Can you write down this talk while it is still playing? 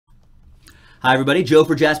Hi everybody, Joe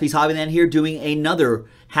for Jaspys Hobbyland here doing another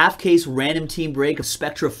half-case random team break of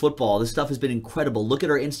Spectra football. This stuff has been incredible. Look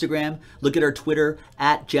at our Instagram, look at our Twitter,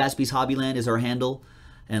 at Jaspys Hobbyland is our handle,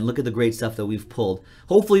 and look at the great stuff that we've pulled.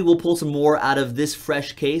 Hopefully we'll pull some more out of this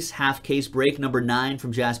fresh case, half-case break number 9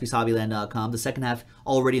 from JaspysHobbyland.com. The second half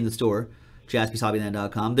already in the store,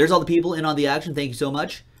 JaspysHobbyland.com. There's all the people in on the action, thank you so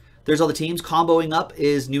much. There's all the teams. Comboing up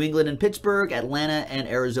is New England and Pittsburgh, Atlanta and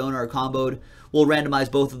Arizona are comboed. We'll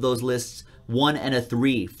randomize both of those lists. 1 and a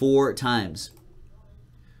 3, 4 times.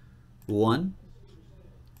 1,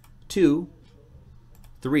 2,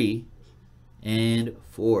 3, and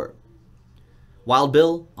 4. Wild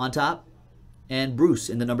Bill on top, and Bruce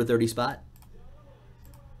in the number 30 spot.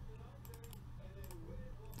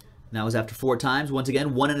 That was after 4 times. Once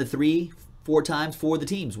again, 1 and a 3, 4 times for the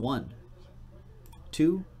teams. 1,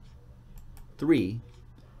 2, 3,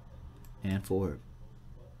 and 4.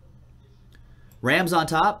 Rams on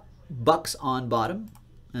top. Bucks on bottom,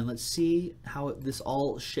 and let's see how this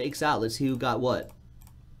all shakes out. Let's see who got what.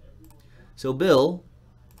 So Bill,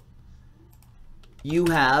 you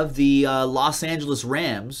have the Los Angeles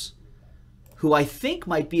Rams, who I think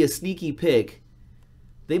might be a sneaky pick.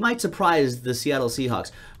 They might surprise the Seattle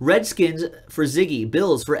Seahawks. Redskins for Ziggy,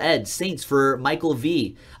 Bills for Ed, Saints for Michael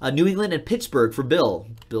V, New England and Pittsburgh for Bill.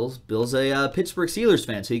 Bill's a Pittsburgh Steelers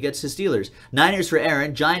fan, so he gets his Steelers. Niners for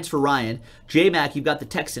Aaron, Giants for Ryan, J-Mac, you've got the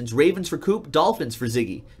Texans, Ravens for Coop, Dolphins for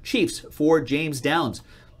Ziggy, Chiefs for James Downs.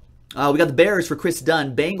 We got the Bears for Chris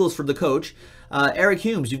Dunn, Bengals for the coach, Eric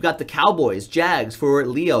Humes, you've got the Cowboys, Jags for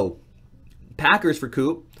Leo, Packers for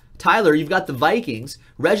Coop, Tyler, you've got the Vikings,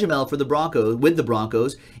 Regimel for the Broncos, with the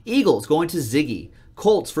Broncos, Eagles going to Ziggy,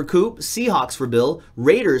 Colts for Coop, Seahawks for Bill,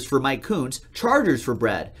 Raiders for Mike Kuntz, Chargers for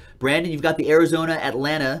Brad. Brandon, you've got the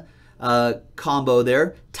Arizona-Atlanta combo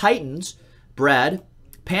there, Titans, Brad,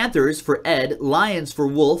 Panthers for Ed, Lions for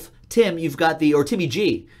Wolf, Tim, you've got the, or Timmy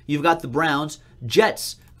G, you've got the Browns,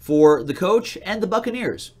 Jets for the coach, and the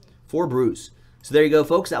Buccaneers for Bruce. So there you go,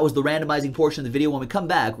 folks. That was the randomizing portion of the video. When we come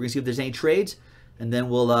back, we're going to see if there's any trades, and then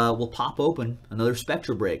we'll pop open another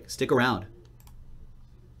Spectra break. Stick around.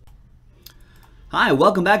 Hi,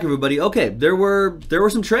 welcome back, everybody. Okay, there were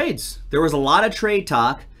some trades. There was a lot of trade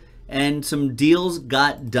talk, and some deals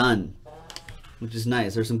got done, which is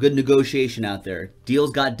nice. There's some good negotiation out there.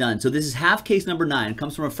 Deals got done. So this is half case number 9. It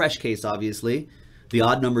comes from a fresh case, obviously. The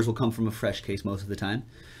odd numbers will come from a fresh case most of the time.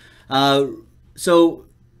 So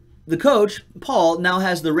the coach, Paul, now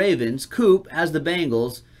has the Ravens. Coop has the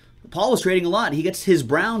Bengals. Paul was trading a lot. He gets his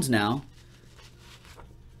Browns now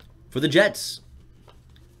for the Jets.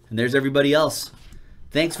 And there's everybody else.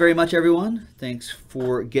 Thanks very much, everyone. Thanks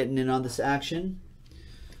for getting in on this action.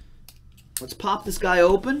 Let's pop this guy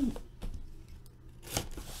open.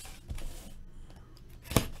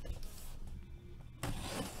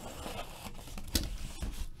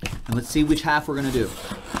 And let's see which half we're going to do.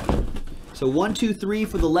 So 1, 2, 3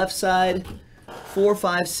 for the left side. 4,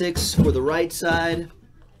 5, 6 for the right side.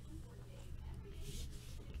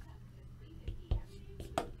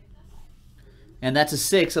 And that's a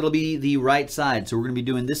 6. That'll be the right side. So we're going to be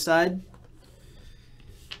doing this side.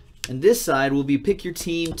 And this side will be pick your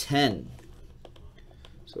team 10.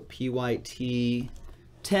 So PYT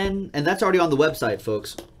 10. And that's already on the website,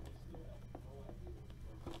 folks.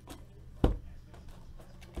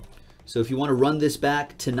 So if you want to run this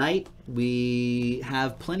back tonight, we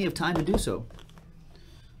have plenty of time to do so.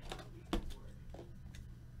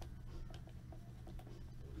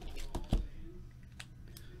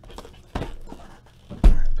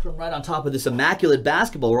 Put them right on top of this immaculate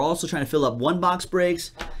basketball. We're also trying to fill up 1-box breaks,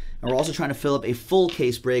 and we're also trying to fill up a full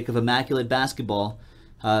case break of immaculate basketball.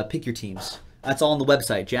 Pick your teams. That's all on the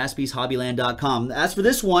website, JaspysHobbyland.com. As for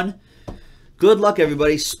this one, good luck,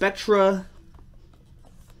 everybody. Spectra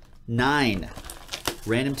 9.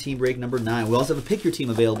 Random team break number 9. We also have a pick your team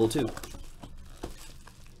available, too.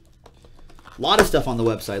 A lot of stuff on the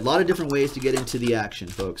website. A lot of different ways to get into the action,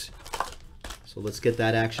 folks. So let's get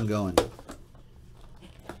that action going.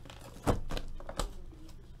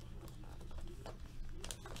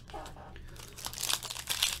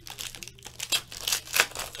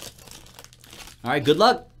 All right, good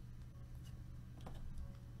luck.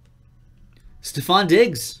 Stephon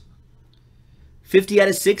Diggs. 50 out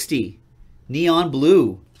of 60. Neon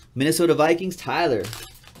Blue. Minnesota Vikings, Tyler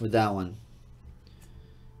with that one.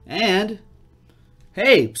 And,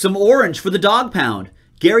 hey, some orange for the Dog Pound.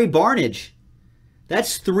 Gary Barnage.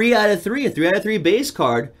 That's 3 out of 3. A 3 out of 3 base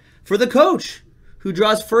card for the coach, who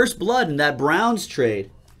draws first blood in that Browns trade.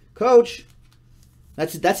 Coach,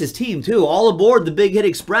 that's his team, too. All aboard the Big Hit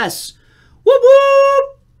Express. Whoop,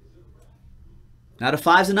 whoop! Out of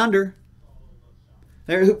 5s and under.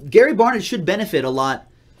 Gary Barnett should benefit a lot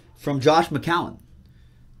from Josh McCown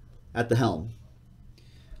at the helm.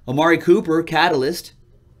 Amari Cooper, Catalyst.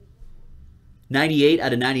 98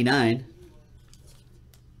 out of 99.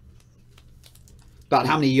 About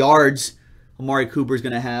how many yards Amari Cooper is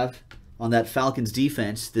going to have on that Falcons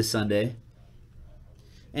defense this Sunday.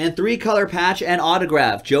 And 3-color patch and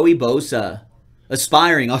autograph, Joey Bosa.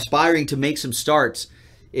 Aspiring to make some starts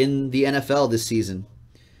in the NFL this season.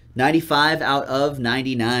 95 out of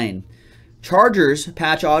 99. Chargers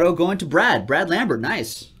patch auto going to Brad Lambert.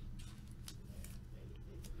 Nice.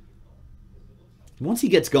 Once he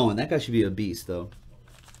gets going, that guy should be a beast, though.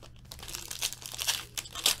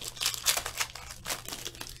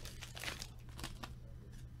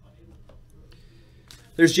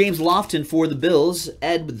 There's James Lofton for the Bills.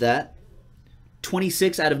 Ed with that.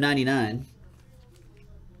 26 out of 99.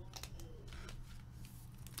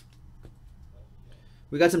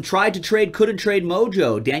 We got some tried to trade, couldn't trade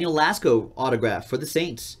mojo. Daniel Lasco autograph for the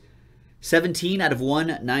Saints. 17 out of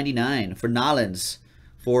 199 for Nolans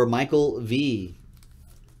for Michael V.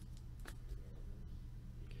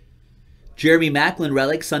 Jeremy Maclin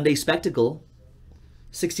relic, Sunday Spectacle.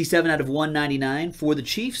 67 out of 199 for the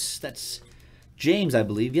Chiefs. That's James, I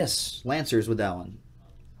believe. Yes, Lancers with that one.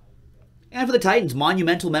 And for the Titans,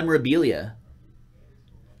 monumental memorabilia.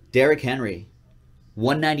 Derrick Henry.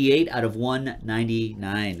 198 out of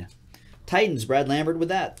 199. Titans, Brad Lambert with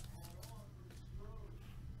that.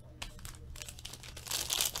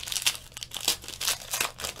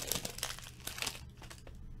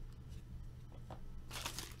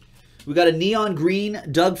 We got a neon green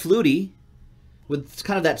Doug Flutie with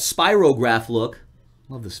kind of that spirograph look.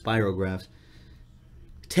 Love the spirographs.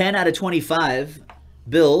 10 out of 25.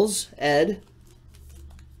 Bills, Ed.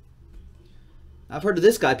 I've heard of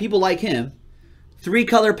this guy. People like him.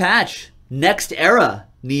 3-color patch. Next era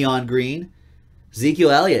neon green.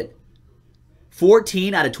 Ezekiel Elliott.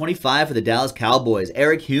 14 out of 25 for the Dallas Cowboys.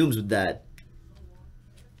 Eric Humes with that.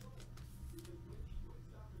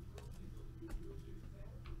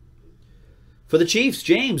 For the Chiefs,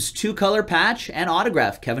 James, 2-color patch and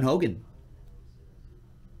autograph, Kevin Hogan.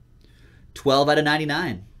 12 out of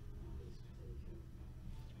 99.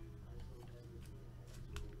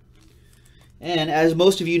 And as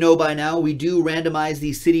most of you know by now, we do randomize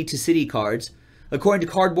these city-to-city cards. According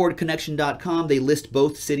to CardboardConnection.com, they list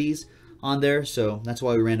both cities on there, so that's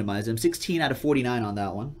why we randomize them. 16 out of 49 on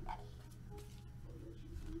that one.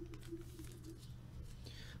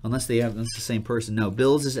 Unless that's the same person. No,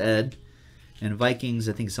 Bills is Ed. And Vikings,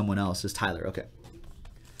 I think someone else is Tyler. Okay.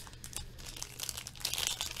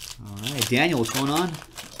 All right, Daniel, what's going on?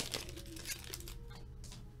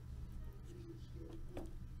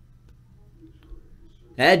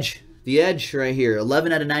 Edge. The Edge right here.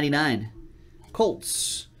 11 out of 99.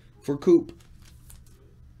 Colts for Coop.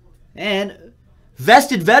 And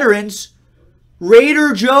Vested Veterans,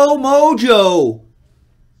 Raider Joe Mojo.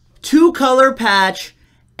 2-color patch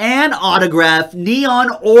and autograph.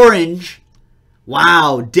 Neon orange.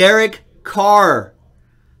 Wow, Derek Carr.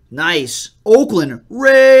 Nice. Oakland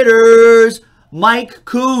Raiders. Mike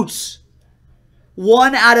Coots.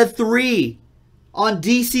 1 out of 3 on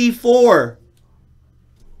DC4.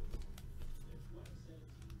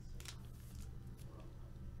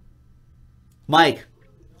 Mike,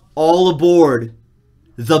 all aboard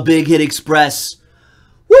the Big Hit Express.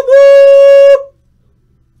 Whoop whoop!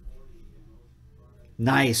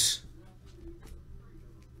 Nice.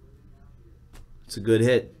 It's a good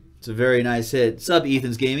hit. It's a very nice hit. Sub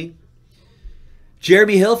Ethan's Gaming.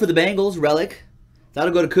 Jeremy Hill for the Bengals, relic.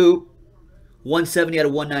 That'll go to Coop. 170 out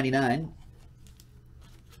of 199.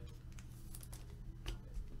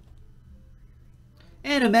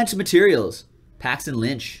 And Immense Materials, Paxton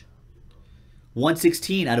Lynch.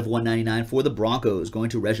 116 out of 199 for the Broncos, going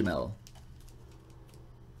to Regimel.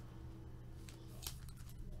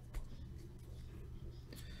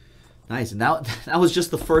 Nice, and that was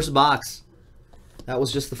just the first box. That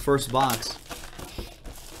was just the first box.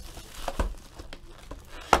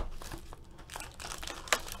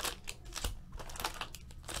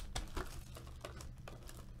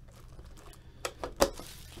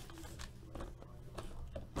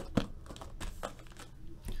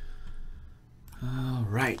 All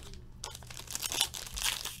right.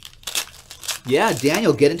 Yeah,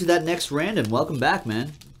 Daniel, get into that next random. Welcome back,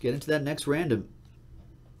 man. Get into that next random.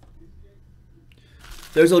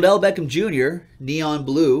 There's Odell Beckham Jr., Neon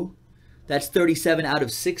Blue. That's 37 out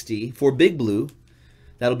of 60 for Big Blue.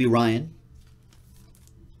 That'll be Ryan.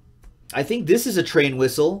 I think this is a train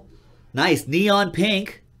whistle. Nice. Neon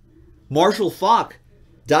Pink. Marshall Faulk.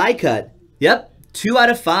 Die cut. Yep. 2 out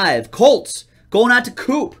of 5. Colts. Going out to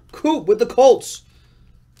Coop. Coop with the Colts.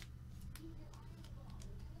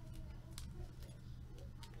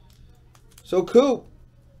 So, Coop,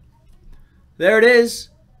 there it is.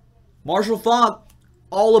 Marshall Faulk,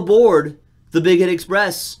 all aboard the Big Hit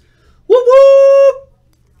Express. Whoop, whoop!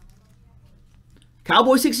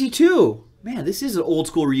 Cowboy 62. Man, this is an old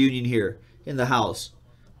school reunion here in the house.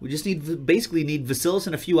 We just basically need Vasilis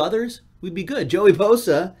and a few others. We'd be good. Joey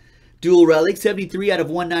Bosa, dual relic, 73 out of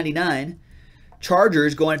 199.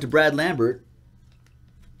 Chargers going to Brad Lambert.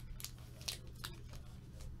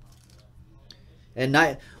 And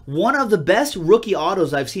one of the best rookie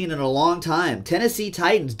autos I've seen in a long time. Tennessee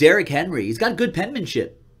Titans, Derrick Henry. He's got good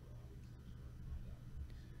penmanship.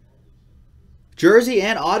 Jersey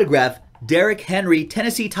and autograph, Derrick Henry,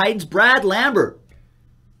 Tennessee Titans, Brad Lambert.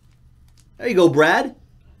 There you go, Brad.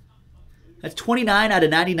 That's 29 out of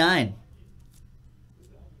 99.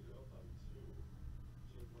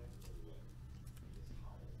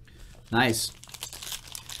 Nice.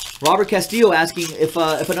 Robert Castillo asking if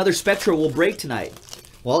another Spectra will break tonight.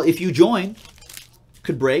 Well, if you join,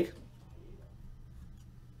 could break.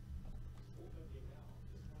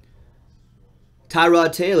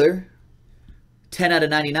 Tyrod Taylor, 10 out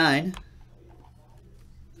of 99.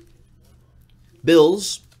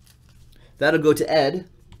 Bills, that'll go to Ed.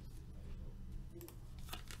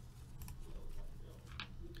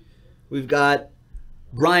 We've got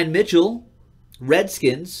Brian Mitchell,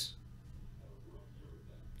 Redskins,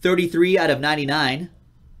 33 out of 99.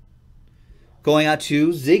 Going out to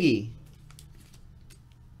Ziggy.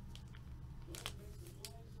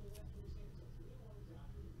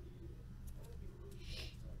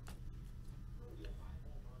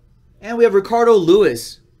 And we have Ricardo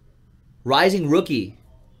Lewis, rising rookie.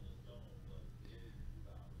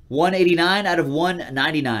 189 out of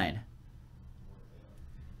 199.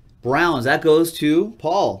 Browns, that goes to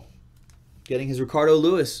Paul, getting his Ricardo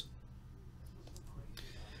Lewis.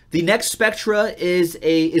 The next Spectra is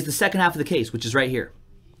the second half of the case, which is right here.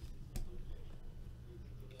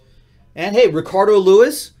 And hey, Ricardo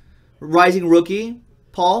Lewis, rising rookie,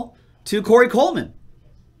 Paul, to Corey Coleman,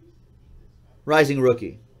 rising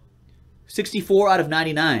rookie. 64 out of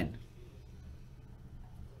 99.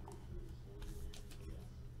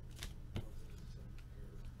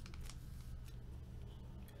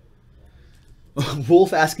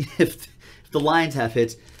 Wolf asking if the Lions have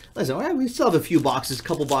hits. Listen, all right, we still have a few boxes, a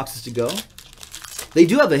couple boxes to go. They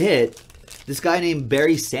do have a hit. This guy named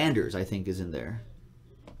Barry Sanders, I think, is in there.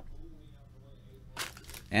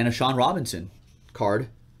 And a Sean Robinson card.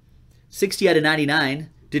 60 out of 99,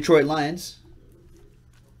 Detroit Lions.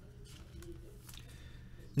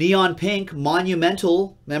 Neon Pink,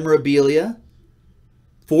 Monumental Memorabilia.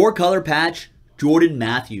 4-color patch, Jordan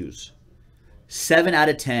Matthews. 7 out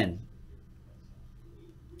of 10.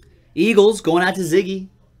 Eagles going out to Ziggy.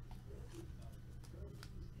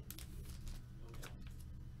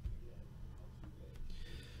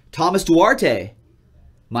 Thomas Duarte,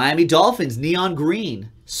 Miami Dolphins, Neon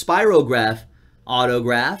Green, Spirograph,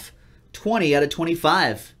 Autograph, 20 out of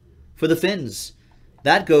 25 for the Fins.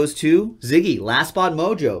 That goes to Ziggy, Last Spot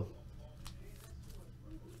Mojo.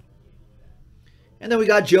 And then we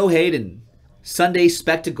got Joe Hayden, Sunday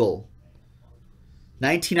Spectacle,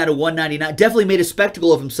 19 out of 199. Definitely made a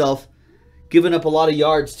spectacle of himself, giving up a lot of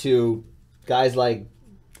yards to guys like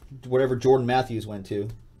whatever Jordan Matthews went to.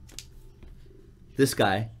 This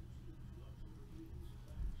guy.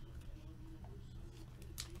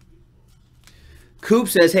 Coop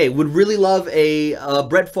says, hey, would really love a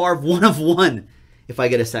Brett Favre 1 of 1 if I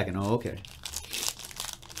get a second. Oh, okay.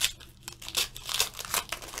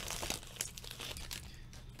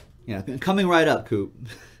 Yeah, coming right up, Coop.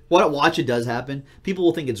 Watch it does happen. People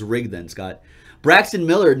will think it's rigged then, Scott. Braxton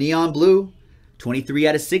Miller, Neon Blue, 23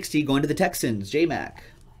 out of 60, going to the Texans. J-Mac.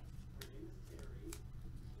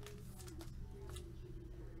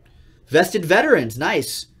 Vested Veterans,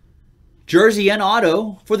 nice. Jersey and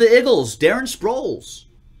auto for the Eagles, Darren Sproles.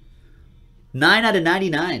 9 out of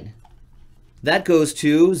 99. That goes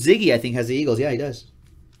to Ziggy, I think, has the Eagles. Yeah, he does.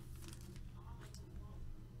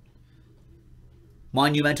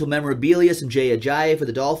 Monumental Memorabilia, some Jay Ajayi for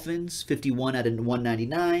the Dolphins. 51 out of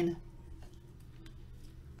 199.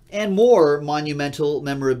 And more Monumental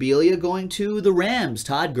Memorabilia going to the Rams,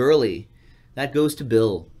 Todd Gurley. That goes to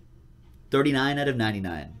Bill. 39 out of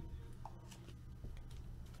 99.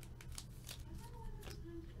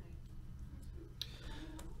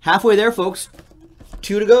 Halfway there, folks.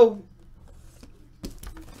 2 to go.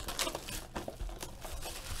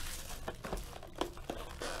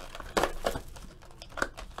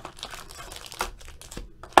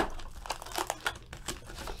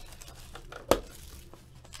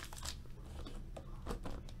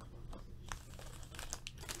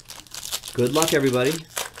 Good luck, everybody.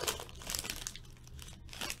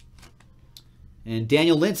 And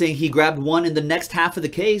Daniel Lynn saying he grabbed one in the next half of the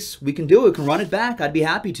case. We can do it. We can run it back. I'd be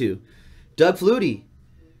happy to. Doug Flutie,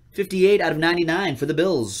 58 out of 99 for the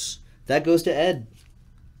Bills. That goes to Ed.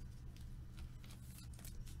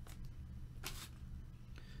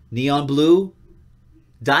 Neon Blue,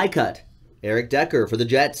 die cut. Eric Decker for the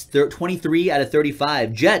Jets, 23 out of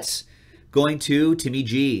 35. Jets going to Timmy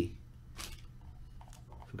G.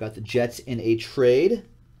 We've got the Jets in a trade.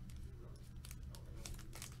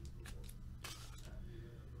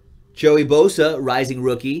 Joey Bosa, rising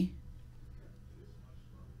rookie.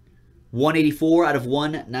 184 out of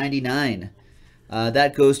 199.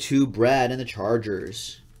 That goes to Brad and the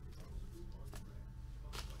Chargers.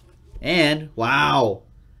 And, wow,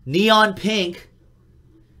 neon pink.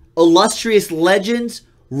 Illustrious Legends,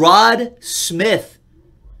 Rod Smith.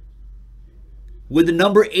 With the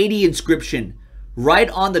number 80 inscription right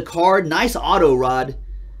on the card. Nice auto, Rod.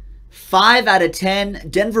 5 out of 10.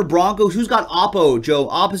 Denver Broncos. Who's got Oppo, Joe?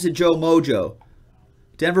 Opposite Joe Mojo.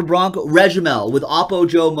 Denver Broncos. Regimel with Oppo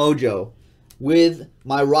Joe Mojo. With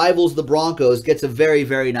my rivals, the Broncos. Gets a very,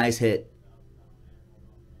 very nice hit.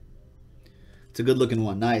 It's a good looking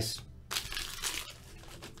one. Nice.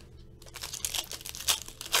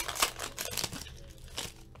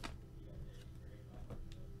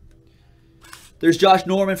 There's Josh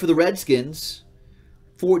Norman for the Redskins.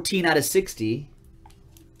 14 out of 60.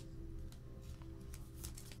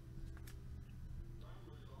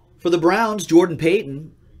 For the Browns, Jordan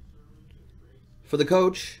Payton. For the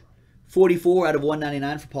coach, 44 out of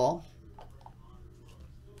 199 for Paul.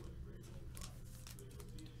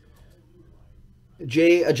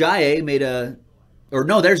 Jay Ajayi made a... Or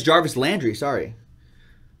no, there's Jarvis Landry, sorry.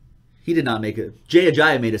 He did not make it. Jay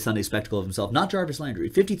Ajayi made a Sunday spectacle of himself, not Jarvis Landry.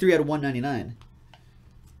 53 out of 199.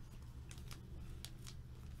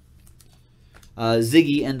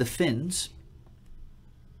 Ziggy and the Finns.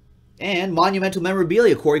 And monumental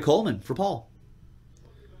memorabilia, Corey Coleman for Paul.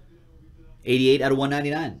 88 out of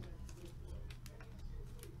 199.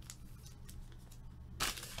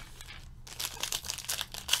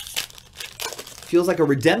 Feels like a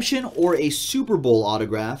redemption or a Super Bowl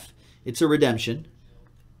autograph. It's a redemption.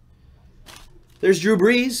 There's Drew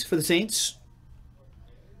Brees for the Saints.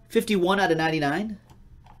 51 out of 99.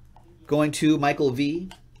 Going to Michael V.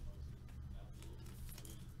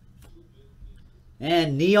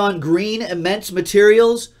 And neon green, immense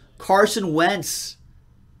materials, Carson Wentz.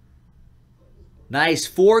 Nice,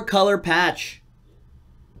 4-color patch.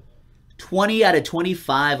 20 out of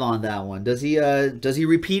 25 on that one. Does he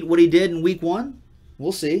repeat what he did in week 1?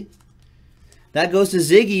 We'll see. That goes to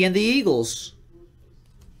Ziggy and the Eagles.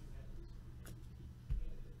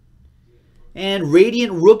 And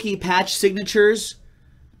Radiant Rookie Patch Signatures,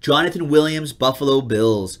 Jonathan Williams, Buffalo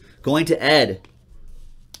Bills. Going to Ed.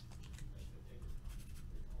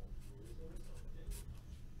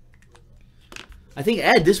 I think,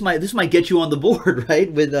 Ed, this might get you on the board,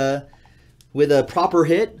 right? With a proper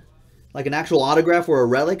hit, like an actual autograph or a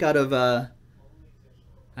relic out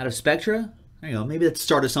of Spectra. There you go. Maybe that's the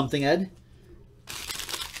start of something, Ed.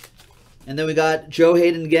 And then we got Joe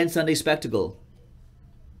Hayden again, Sunday Spectacle.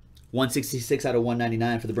 166 out of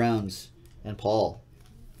 199 for the Browns and Paul.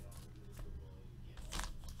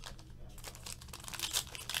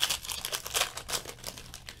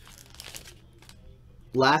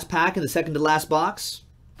 Last pack in the second to last box.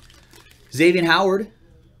 Xavier Howard,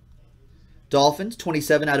 Dolphins,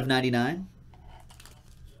 27 out of 99.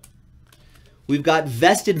 We've got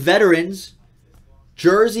vested veterans,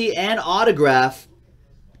 jersey and autograph,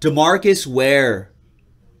 DeMarcus Ware.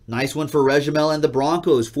 Nice one for Regimel and the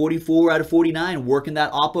Broncos, 44 out of 49, working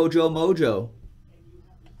that Oppo Joe Mojo.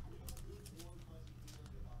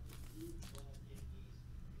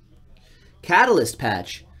 Catalyst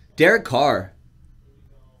patch, Derek Carr.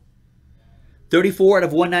 34 out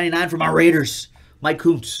of 199 for my Raiders, Mike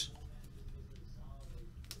Kuntz.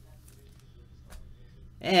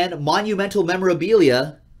 And monumental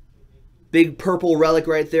memorabilia, big purple relic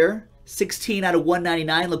right there. 16 out of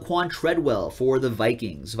 199, Laquan Treadwell for the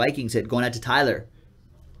Vikings. Vikings hit going out to Tyler.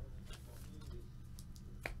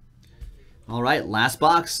 All right, last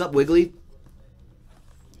box. Sup, Wiggly?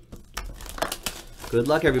 Good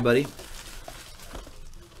luck, everybody.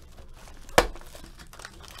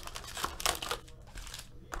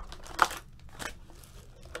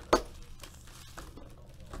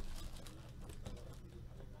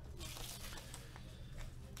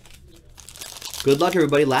 Good luck,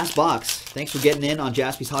 everybody. Last box. Thanks for getting in on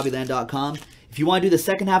JaspysHobbyland.com. If you want to do the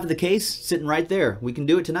second half of the case, sitting right there. We can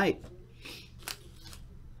do it tonight.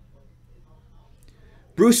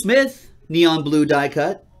 Bruce Smith, neon blue die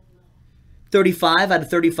cut. 35 out of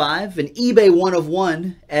 35. An eBay 1 of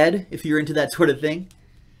 1, Ed, if you're into that sort of thing.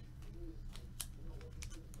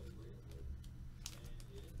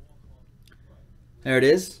 There it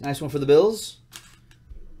is. Nice one for the Bills.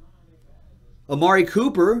 Amari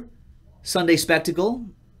Cooper, Sunday Spectacle.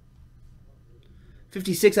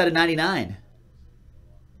 56 out of 99.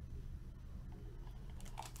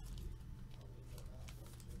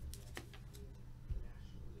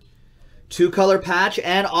 Two-color patch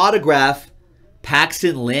and autograph,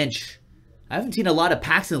 Paxton Lynch. I haven't seen a lot of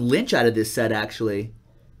Paxton Lynch out of this set, actually.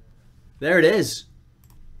 There it is.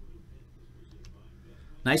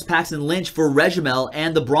 Nice Paxton Lynch for Regimel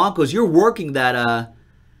and the Broncos. You're working that,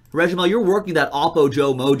 Regimel, you're working that Oppo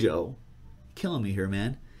Joe Mojo. Killing me here,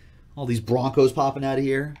 man. All these Broncos popping out of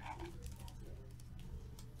here.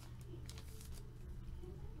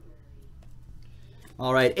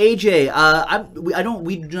 All right, AJ.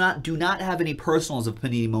 We do not have any personals of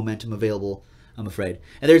Panini Momentum available, I'm afraid.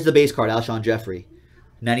 And there's the base card, Alshon Jeffrey,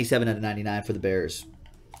 97 out of 99 for the Bears.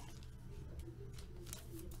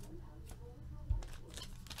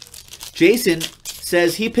 Jason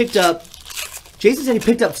says he picked up. Jason said he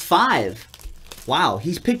picked up 5. Wow,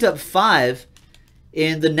 he's picked up 5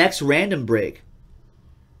 in the next random break,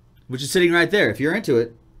 which is sitting right there if you're into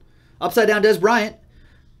it. Upside down, Des Bryant.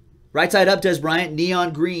 Right side up, Des Bryant.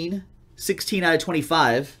 Neon green, 16 out of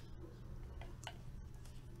 25.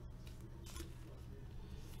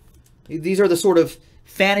 These are the sort of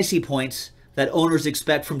fantasy points that owners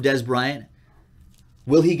expect from Des Bryant.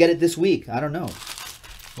 Will he get it this week? I don't know.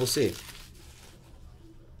 We'll see.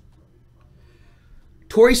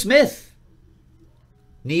 Torrey Smith.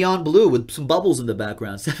 Neon blue with some bubbles in the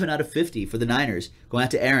background. 7 out of 50 for the Niners. Going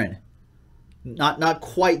out to Aaron. Not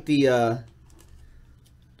quite the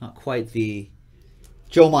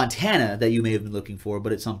Joe Montana that you may have been looking for,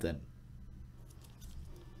 but it's something.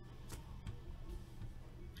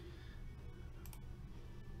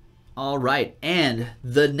 All right, and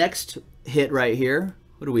the next hit right here.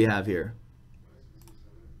 What do we have here?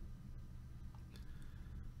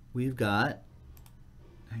 We've got,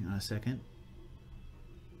 hang on a second.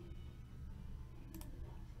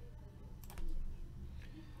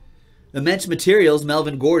 Immense Materials,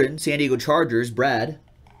 Melvin Gordon, San Diego Chargers, Brad.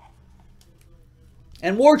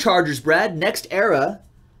 And more Chargers, Brad. Next era,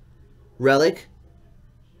 relic,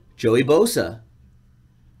 Joey Bosa.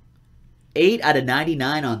 8 out of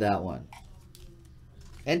 99 on that one.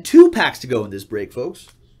 And 2 packs to go in this break, folks.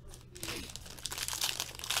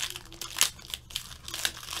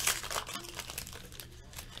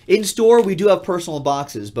 In store, we do have personal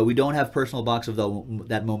boxes, but we don't have personal box of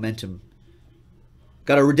that Momentum.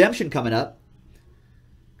 Got a redemption coming up.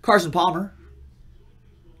 Carson Palmer.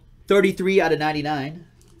 33 out of 99.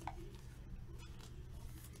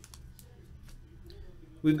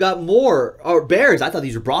 We've got more. Oh, Bears. I thought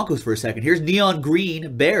these were Broncos for a second. Here's neon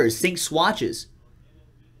green Bears. Sync swatches.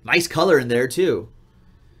 Nice color in there, too.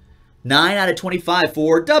 9 out of 25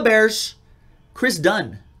 for the Bears. Chris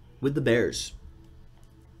Dunn with the Bears.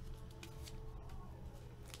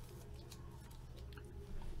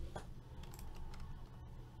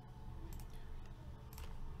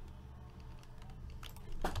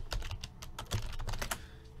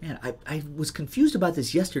 Man, I was confused about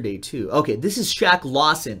this yesterday, too. Okay, this is Shaq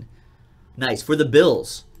Lawson. Nice. For the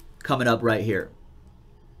Bills. Coming up right here.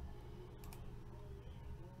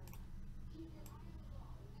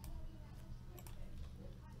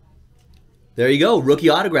 There you go. Rookie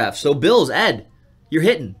autograph. So, Bills, Ed, you're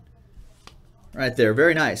hitting. Right there.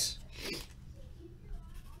 Very nice.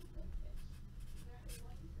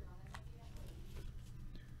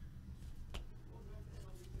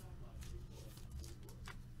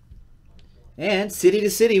 And city to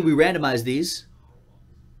city, we randomize these.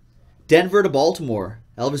 Denver to Baltimore,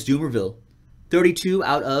 Elvis Dumervil, 32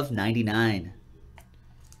 out of 99.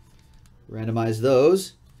 Randomize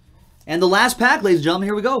those. And the last pack, ladies and gentlemen,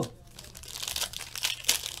 here we go.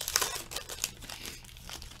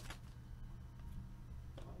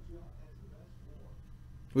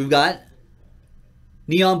 We've got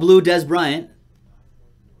neon blue Des Bryant,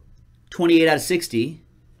 28 out of 60.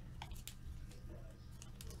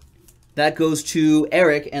 That goes to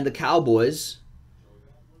Eric and the Cowboys.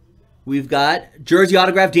 We've got jersey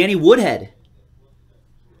autograph Danny Woodhead.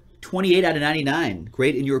 28 out of 99.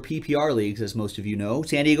 Great in your PPR leagues, as most of you know.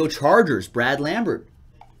 San Diego Chargers, Brad Lambert.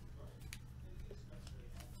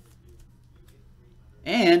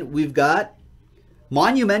 And we've got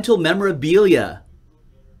monumental memorabilia.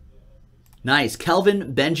 Nice.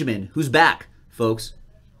 Kelvin Benjamin, who's back, folks.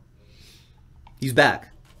 He's back.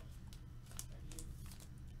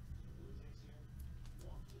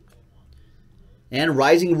 And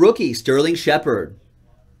rising rookie, Sterling Shepard.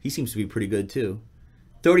 He seems to be pretty good, too.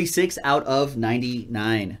 36 out of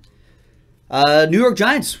 99. New York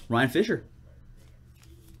Giants, Ryan Fisher.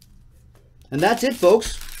 And that's it,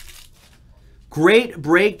 folks. Great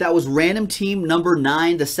break. That was random team number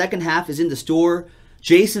 9. The second half is in the store.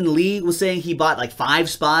 Jason Lee was saying he bought like 5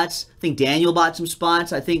 spots. I think Daniel bought some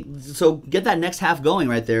spots. I think so. Get that next half going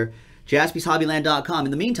right there. JaspysHobbyland.com.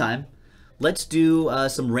 In the meantime, let's do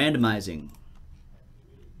some randomizing.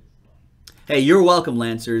 Hey, you're welcome,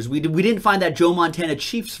 Lancers. We didn't find that Joe Montana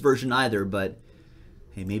Chiefs version either, but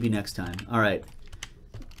hey, maybe next time. All right.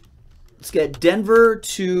 Let's get Denver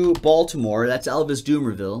to Baltimore. That's Elvis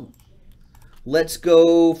Dumervil. Let's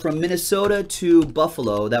go from Minnesota to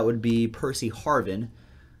Buffalo. That would be Percy Harvin.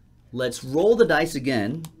 Let's roll the dice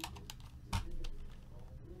again.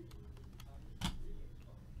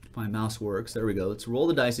 If my mouse works. There we go. Let's roll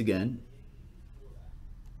the dice again.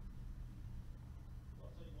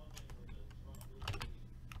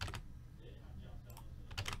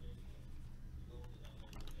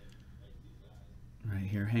 Right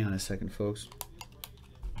here. Hang on a second, folks.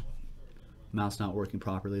 Mouse not working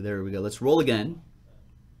properly. There we go. Let's roll again.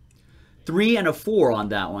 3 and a 4 on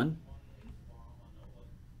that one.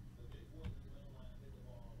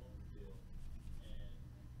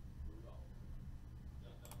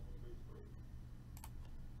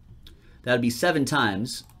 That would be 7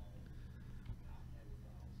 times.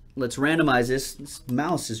 Let's randomize this. This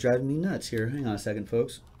mouse is driving me nuts here. Hang on a second,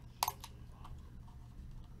 folks.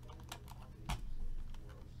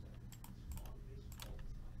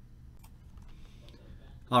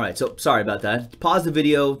 All right, so sorry about that. Pause the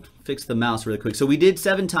video, fix the mouse really quick. So we did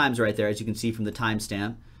 7 times right there, as you can see from the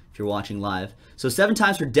timestamp, if you're watching live. So 7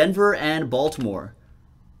 times for Denver and Baltimore.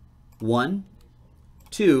 1,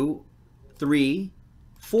 2, 3,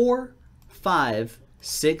 4, 5,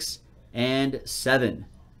 6, and 7.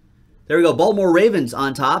 There we go. Baltimore Ravens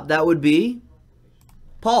on top. That would be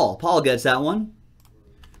Paul. Paul gets that one.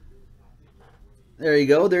 There you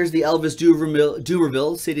go. There's the Elvis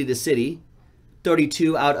Dumervil, City to City.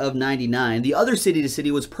 32 out of 99. The other City to City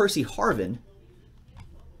was Percy Harvin.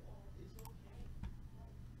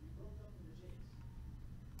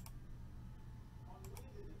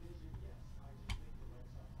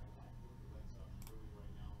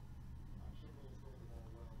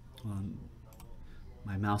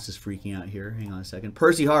 My mouse is freaking out here. Hang on a second.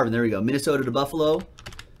 Percy Harvin. There we go. Minnesota to Buffalo.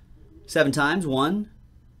 7 times. 1,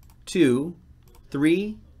 2,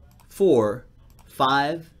 3, 4,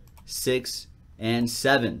 5, 6, and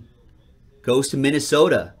 7. Goes to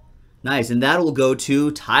Minnesota. Nice. And that will go to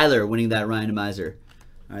Tyler winning that randomizer.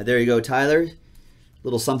 All right, there you go, Tyler.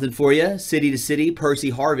 Little something for you. City to City.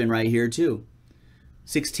 Percy Harvin right here, too.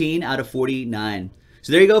 16 out of 49.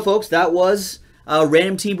 So there you go, folks. That was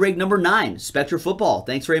random team break number 9. Spectra Football.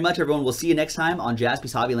 Thanks very much, everyone. We'll see you next time on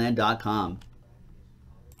JaspysHobbyland.com.